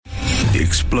The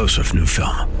explosive new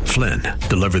film, Flynn,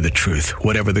 deliver the truth,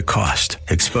 whatever the cost,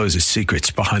 exposes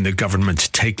secrets behind the government's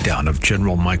takedown of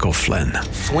General Michael Flynn.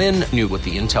 Flynn knew what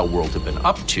the intel world had been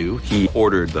up to. He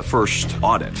ordered the first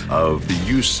audit of the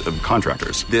use of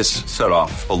contractors. This set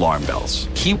off alarm bells.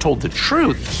 He told the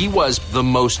truth. He was the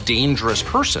most dangerous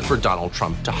person for Donald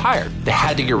Trump to hire. They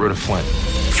had to get rid of Flynn.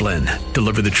 Flynn,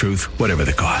 deliver the truth, whatever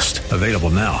the cost. Available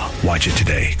now. Watch it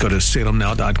today. Go to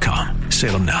salemnow.com.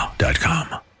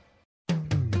 salemnow.com.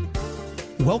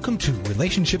 Welcome to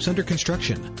Relationships Under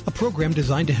Construction, a program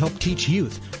designed to help teach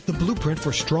youth the blueprint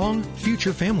for strong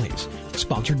future families.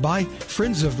 Sponsored by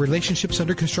Friends of Relationships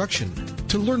Under Construction.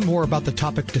 To learn more about the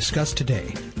topic discussed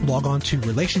today, log on to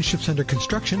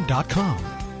relationshipsunderconstruction.com.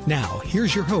 Now,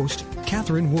 here's your host,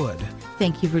 Catherine Wood.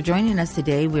 Thank you for joining us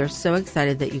today. We are so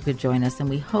excited that you could join us, and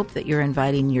we hope that you're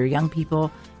inviting your young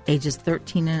people ages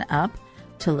 13 and up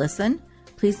to listen.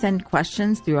 Please send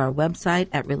questions through our website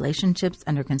at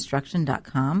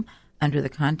relationshipsunderconstruction.com under the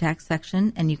contact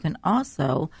section, and you can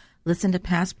also listen to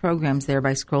past programs there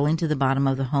by scrolling to the bottom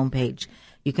of the homepage.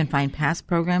 You can find past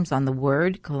programs on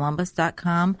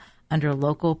thewordcolumbus.com under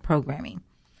local programming.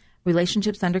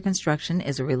 Relationships Under Construction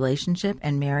is a relationship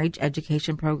and marriage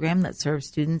education program that serves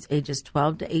students ages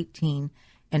 12 to 18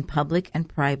 in public and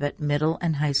private middle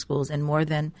and high schools in more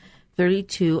than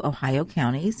 32 Ohio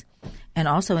counties, and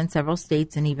also in several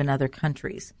states and even other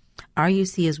countries.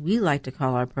 RUC, as we like to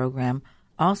call our program,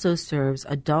 also serves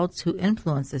adults who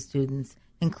influence the students,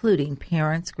 including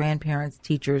parents, grandparents,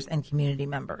 teachers, and community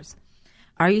members.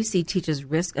 RUC teaches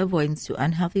risk avoidance to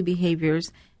unhealthy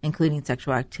behaviors, including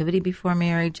sexual activity before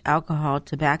marriage, alcohol,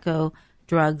 tobacco,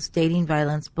 drugs, dating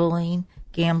violence, bullying,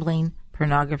 gambling,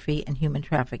 pornography, and human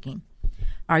trafficking.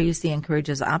 RUC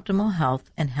encourages optimal health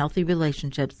and healthy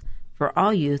relationships for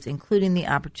all youth, including the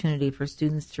opportunity for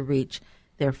students to reach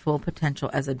their full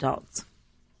potential as adults.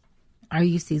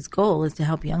 RUC's goal is to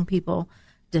help young people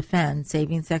defend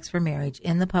saving sex for marriage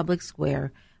in the public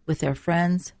square with their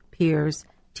friends, peers,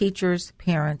 teachers,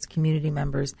 parents, community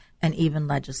members, and even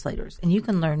legislators. And you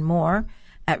can learn more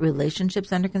at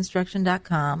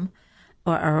relationshipsunderconstruction.com,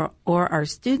 or our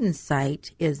student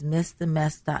site is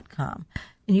missthemess.com.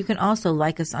 And you can also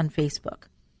like us on Facebook.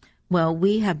 Well,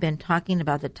 we have been talking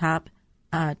about the top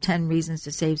 10 reasons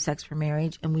to save sex for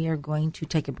marriage, and we are going to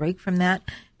take a break from that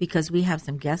because we have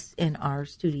some guests in our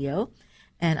studio.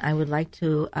 And I would like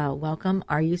to welcome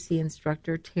RUC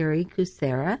instructor Terri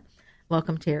Kucera.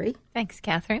 Welcome, Terri. Thanks,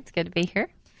 Catherine. It's good to be here.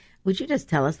 Would you just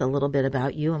tell us a little bit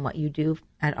about you and what you do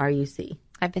at RUC?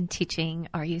 I've been teaching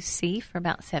RUC for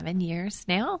about 7 years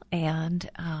now, and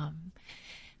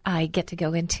I get to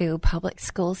go into public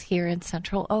schools here in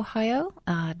central Ohio,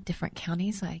 different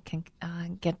counties. I can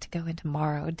get to go into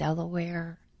Morrow,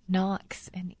 Delaware, Knox,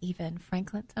 and even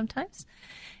Franklin sometimes.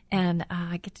 And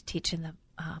I get to teach in the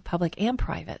public and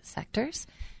private sectors.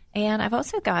 And I've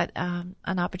also got an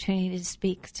opportunity to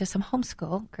speak to some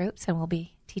homeschool groups, and we'll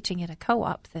be teaching at a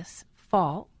co-op this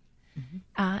fall. Mm-hmm.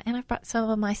 And I've brought some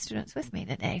of my students with me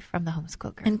today from the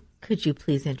homeschool group. And could you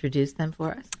please introduce them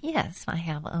for us? Yes, I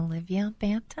have Olivia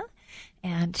Banta,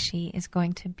 and she is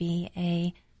going to be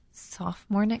a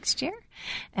sophomore next year.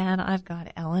 And I've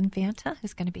got Ellen Banta,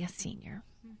 who's going to be a senior.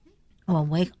 Mm-hmm. Well,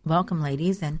 welcome,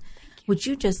 ladies. And would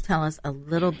you just tell us a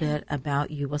little bit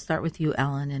about you? We'll start with you,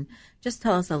 Ellen, and just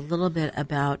tell us a little bit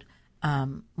about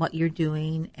what you're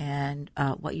doing and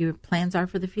what your plans are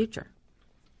for the future.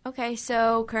 Okay,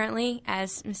 so currently,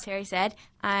 as Ms. Terri said,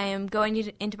 I am going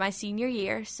into my senior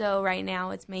year. So right now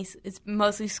it's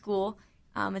mostly school.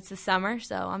 It's the summer,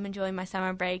 so I'm enjoying my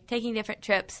summer break, taking different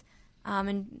trips,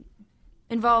 and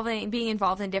being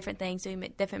involved in different things,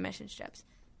 doing different mission trips.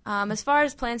 As far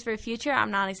as plans for the future, I'm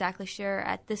not exactly sure.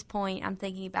 At this point, I'm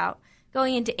thinking about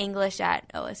going into English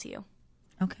at OSU.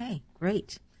 Okay,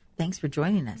 great. Thanks for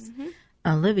joining us. Mm-hmm.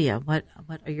 Olivia, what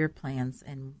are your plans,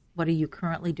 and what are you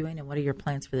currently doing, and what are your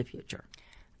plans for the future?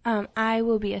 I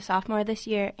will be a sophomore this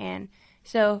year, and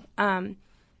so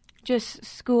just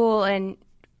school, and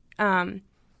I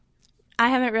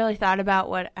haven't really thought about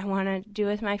what I want to do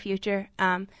with my future.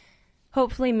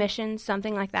 Hopefully missions,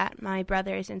 something like that. My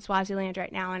brother is in Swaziland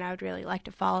right now, and I would really like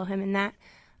to follow him in that.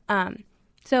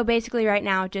 So basically right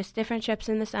now, just different trips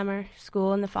in the summer,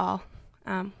 school in the fall,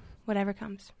 whatever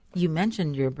comes. You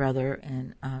mentioned your brother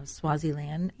in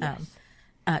Swaziland. Yes.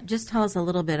 Just tell us a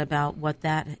little bit about what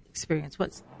that experience,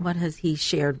 what has he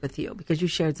shared with you? Because you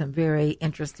shared some very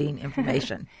interesting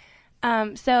information.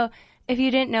 So if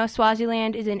you didn't know,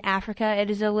 Swaziland is in Africa. It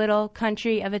is a little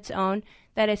country of its own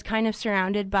that is kind of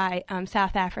surrounded by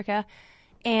South Africa.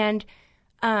 And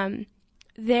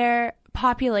their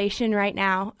population right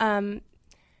now,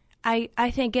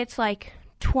 I think it's like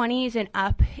 20s and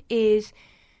up is,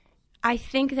 I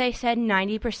think they said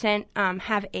 90%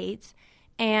 have AIDS,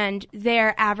 and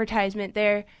their advertisement,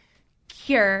 their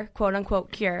cure, quote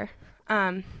unquote cure,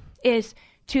 is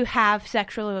to have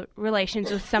sexual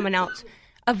relations with someone else,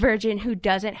 a virgin who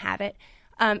doesn't have it.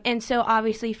 And so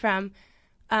obviously from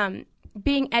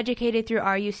being educated through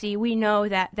RUC, we know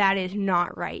that that is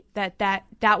not right,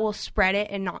 that will spread it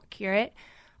and not cure it.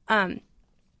 And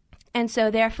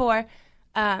so therefore,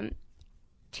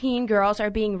 teen girls are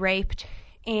being raped,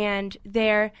 and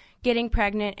they're getting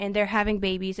pregnant, and they're having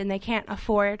babies, and they can't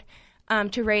afford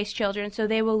to raise children, so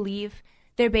they will leave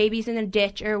their babies in a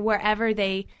ditch or wherever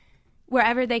they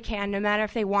can, no matter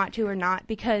if they want to or not,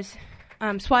 because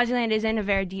Swaziland is in a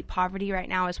very deep poverty right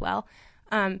now as well.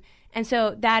 And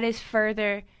so that is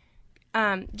further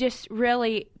just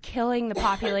really killing the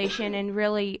population and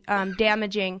really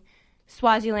damaging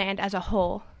Swaziland as a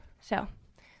whole. So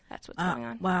that's what's going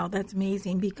on. Wow, that's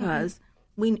amazing, because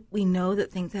we know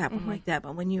that things happen like that,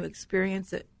 but when you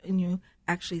experience it and you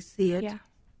actually see it,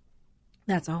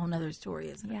 that's a whole nother story,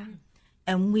 isn't it? Yeah.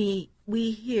 And we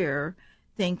here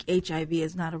think HIV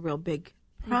is not a real big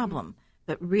problem,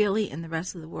 but really in the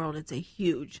rest of the world it's a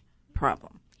huge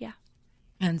problem. Yeah.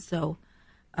 And so,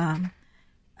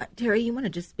 Terri, you want to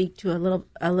just speak to a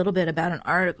little bit about an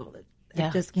article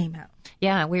that just came out?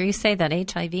 Yeah, where you say that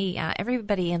HIV,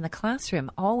 everybody in the classroom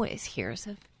always hears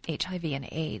of HIV and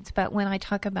AIDS, but when I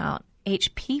talk about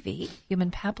HPV, human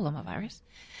papillomavirus,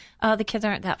 the kids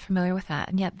aren't that familiar with that,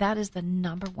 and yet that is the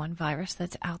number one virus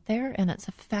that's out there, and it's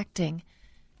affecting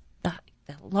the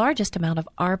largest amount of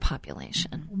our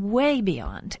population, way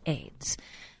beyond AIDS.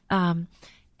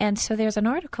 And so there's an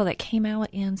article that came out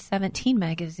in 17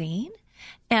 magazine,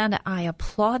 and I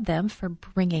applaud them for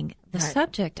bringing the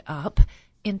subject up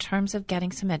in terms of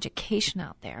getting some education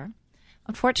out there.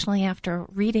 Unfortunately, after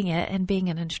reading it and being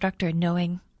an instructor and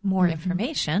knowing more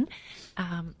information,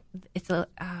 it's a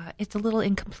little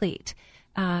incomplete.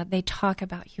 They talk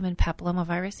about human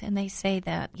papillomavirus, and they say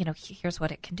that, here's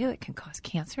what it can do. It can cause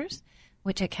cancers,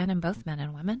 which it can in both men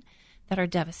and women, that are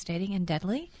devastating and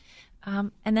deadly.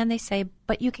 And then they say,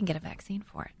 but you can get a vaccine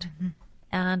for it.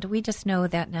 And we just know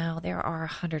that now there are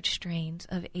 100 strains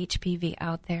of HPV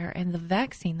out there, and the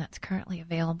vaccine that's currently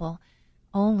available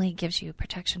only gives you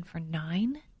protection for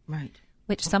 9. Right.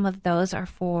 Which some of those are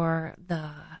for the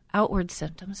outward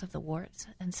symptoms of the warts,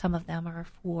 and some of them are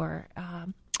for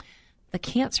the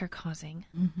cancer-causing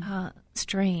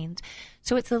strains.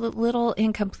 So it's a little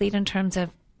incomplete in terms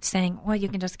of saying, well, you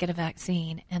can just get a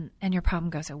vaccine and your problem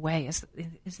goes away, is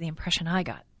the impression I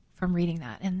got from reading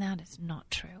that, and that is not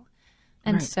true.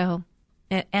 And so,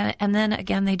 and then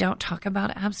again, they don't talk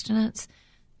about abstinence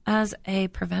as a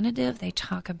preventative. They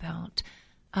talk about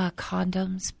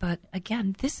condoms, but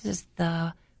again, this is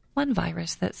the one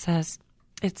virus that says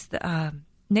it's the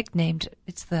nicknamed,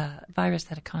 it's the virus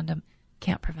that a condom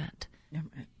can't prevent,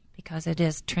 because it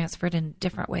is transferred in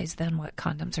different ways than what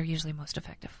condoms are usually most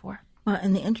effective for. Well,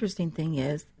 and the interesting thing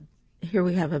is, here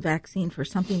we have a vaccine for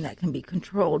something that can be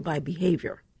controlled by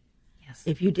behavior. Yes.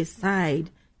 If you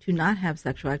decide to not have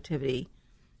sexual activity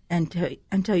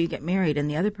until you get married, and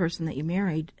the other person that you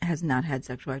married has not had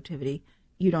sexual activity,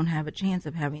 you don't have a chance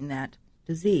of having that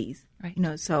disease.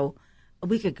 Right. So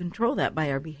we could control that by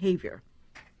our behavior.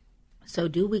 So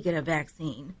do we get a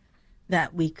vaccine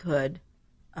that we could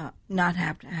not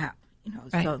have to have?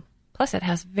 Right. So plus it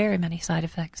has very many side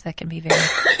effects that can be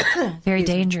very, very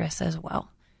dangerous as well,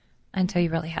 until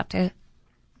you really have to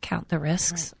count the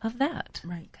risks of that.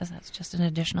 Right. Because that's just an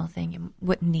additional thing you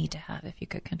wouldn't need to have if you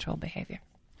could control behavior.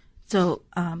 So,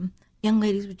 young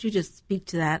ladies, would you just speak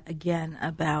to that again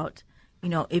about,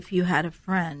 if you had a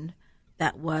friend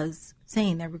that was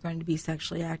saying they were going to be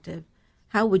sexually active,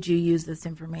 how would you use this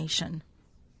information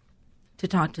to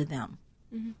talk to them?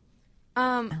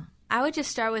 I would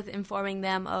just start with informing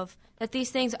them of that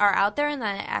these things are out there and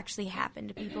that it actually happen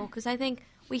to people. Because I think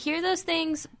we hear those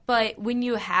things, but when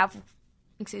you have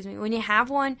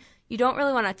one, you don't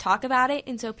really want to talk about it,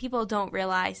 and so people don't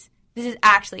realize this is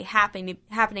actually happening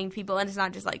to people, and it's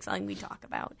not just like something we talk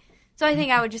about. So I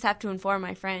think I would just have to inform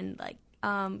my friend,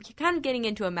 you're kind of getting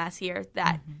into a mess here,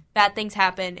 that bad things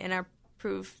happen and are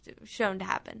shown to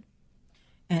happen.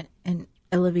 And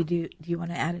Olivia, do you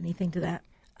want to add anything to that?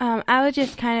 I would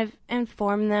just kind of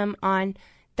inform them on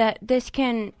that this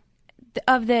can,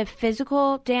 of the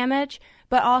physical damage,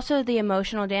 but also the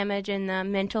emotional damage and the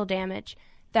mental damage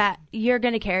that you're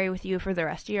going to carry with you for the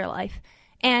rest of your life.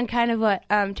 And kind of what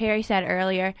Terri said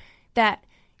earlier, that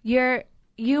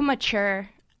you mature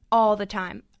all the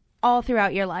time, all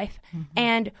throughout your life.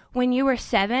 And when you were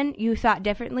 7, you thought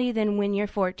differently than when you're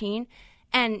 14.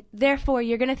 and therefore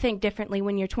you're going to think differently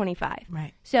when you're 25.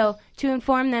 Right. So to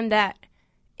inform them that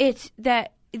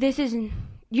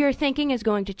your thinking is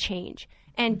going to change,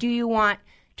 and do you want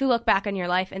to look back on your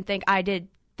life and think, I did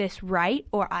this right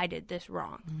or I did this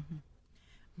wrong? Mm-hmm.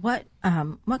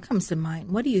 What comes to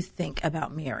mind? What do you think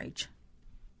about marriage?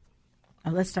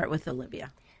 Let's start with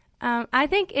Olivia. I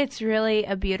think it's really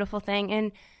a beautiful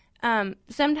thing, and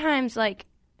sometimes, like,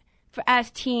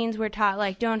 as teens, we're taught,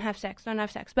 like, don't have sex,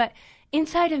 but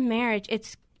inside of marriage,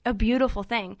 it's a beautiful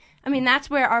thing. I mean, that's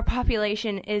where our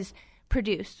population is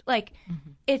produced. Like,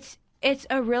 it's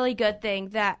a really good thing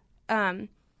that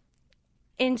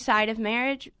inside of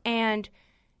marriage, and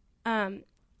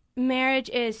marriage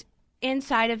is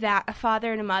inside of that, a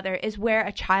father and a mother is where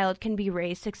a child can be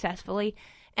raised successfully,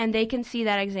 and they can see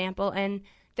that example, and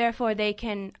therefore they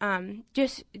can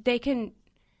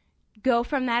go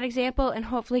from that example and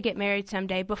hopefully get married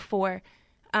someday before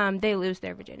they lose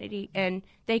their virginity, and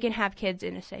they can have kids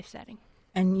in a safe setting.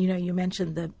 And, you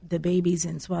mentioned the babies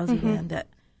in Swaziland that,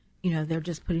 they're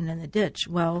just putting in the ditch.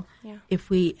 Well, if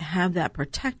we have that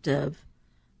protective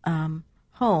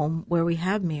home where we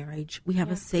have marriage, we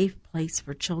have a safe place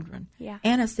for children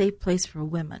and a safe place for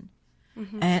women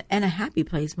and a happy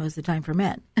place most of the time for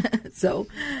men. So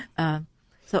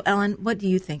Ellen, what do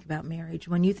you think about marriage?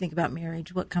 When you think about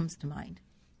marriage, what comes to mind?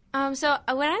 So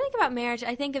when I think about marriage,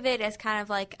 I think of it as kind of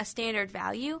like a standard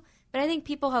value, but I think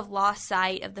people have lost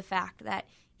sight of the fact that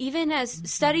even as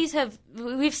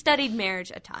we've studied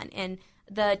marriage a ton and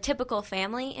the typical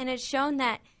family, and it's shown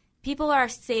that people are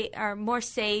more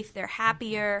safe, they're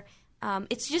happier.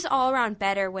 It's just all around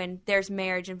better when there's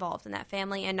marriage involved in that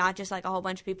family and not just like a whole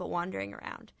bunch of people wandering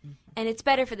around. And it's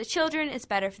better for the children, it's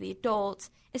better for the adults,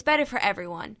 it's better for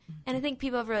everyone. And I think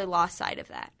people have really lost sight of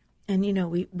that. And,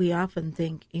 we often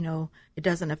think, it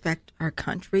doesn't affect our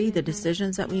country, the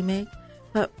decisions that we make,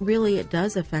 but really it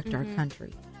does affect our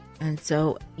country. And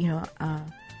so,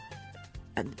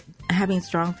 having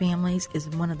strong families is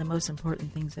one of the most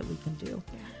important things that we can do.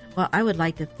 Yeah. Well, I would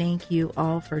like to thank you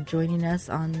all for joining us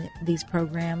on these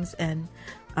programs, and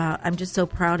I'm just so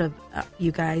proud of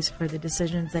you guys for the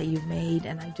decisions that you've made,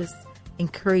 and I just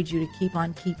encourage you to keep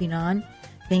on keeping on.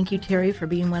 Thank you, Terri, for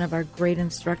being one of our great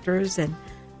instructors, and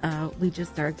we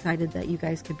just are excited that you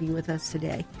guys could be with us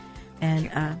today.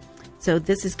 And so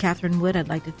this is Catherine Wood. I'd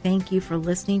like to thank you for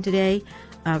listening today.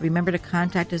 Remember to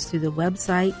contact us through the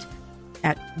website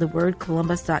at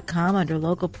thewordcolumbus.com under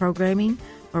local programming,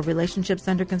 or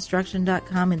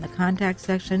relationshipsunderconstruction.com in the contact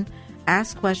section.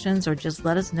 Ask questions or just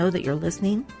let us know that you're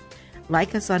listening.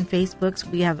 Like us on Facebook.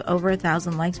 We have over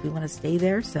 1,000 likes. We want to stay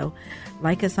there, so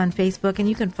like us on Facebook, and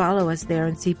you can follow us there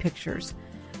and see pictures.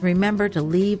 Remember to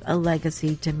leave a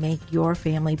legacy to make your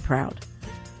family proud.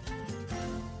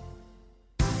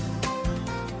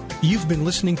 You've been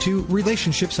listening to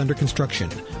Relationships Under Construction,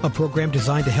 a program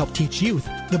designed to help teach youth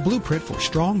the blueprint for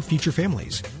strong future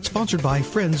families, sponsored by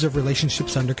Friends of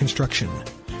Relationships Under Construction.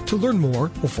 To learn more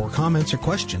or for comments or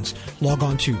questions, log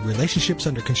on to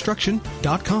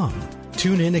relationshipsunderconstruction.com.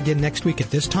 Tune in again next week at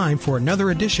this time for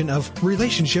another edition of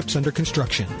Relationships Under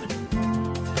Construction.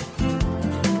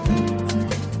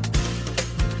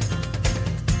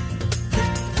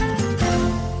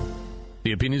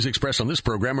 The opinions expressed on this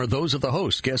program are those of the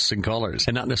host, guests, and callers,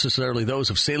 and not necessarily those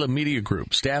of Salem Media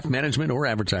Group, staff, management, or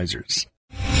advertisers.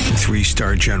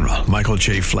 3-star General Michael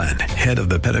J. Flynn, head of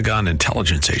the Pentagon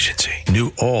Intelligence Agency,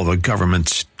 knew all the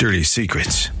government's dirty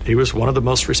secrets. He was one of the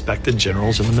most respected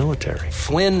generals in the military.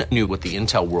 Flynn knew what the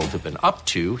intel world had been up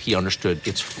to. He understood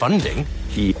its funding.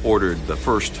 He ordered the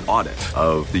first audit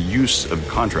of the use of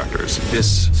contractors.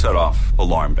 This set off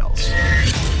alarm bells.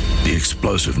 The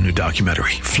explosive new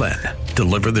documentary, Flynn,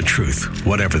 Deliver the Truth,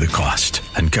 Whatever the Cost,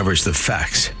 uncovers the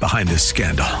facts behind this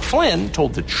scandal. Flynn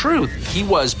told the truth. He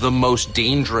was the most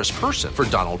dangerous person for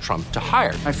Donald Trump to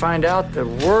hire. I find out the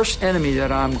worst enemy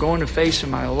that I'm going to face in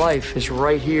my life is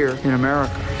right here in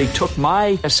America. They took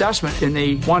my assessment and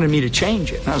they wanted me to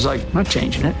change it. And I was like, I'm not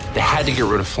changing it. They had to get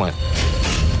rid of Flynn.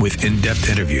 With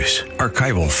in-depth interviews,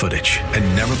 archival footage,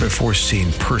 and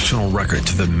never-before-seen personal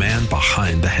records of the man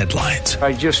behind the headlines.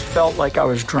 I just felt like I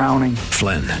was drowning.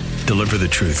 Flynn, Deliver the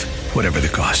Truth, Whatever the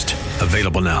Cost.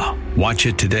 Available now. Watch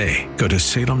it today. Go to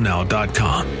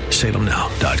salemnow.com.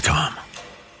 salemnow.com.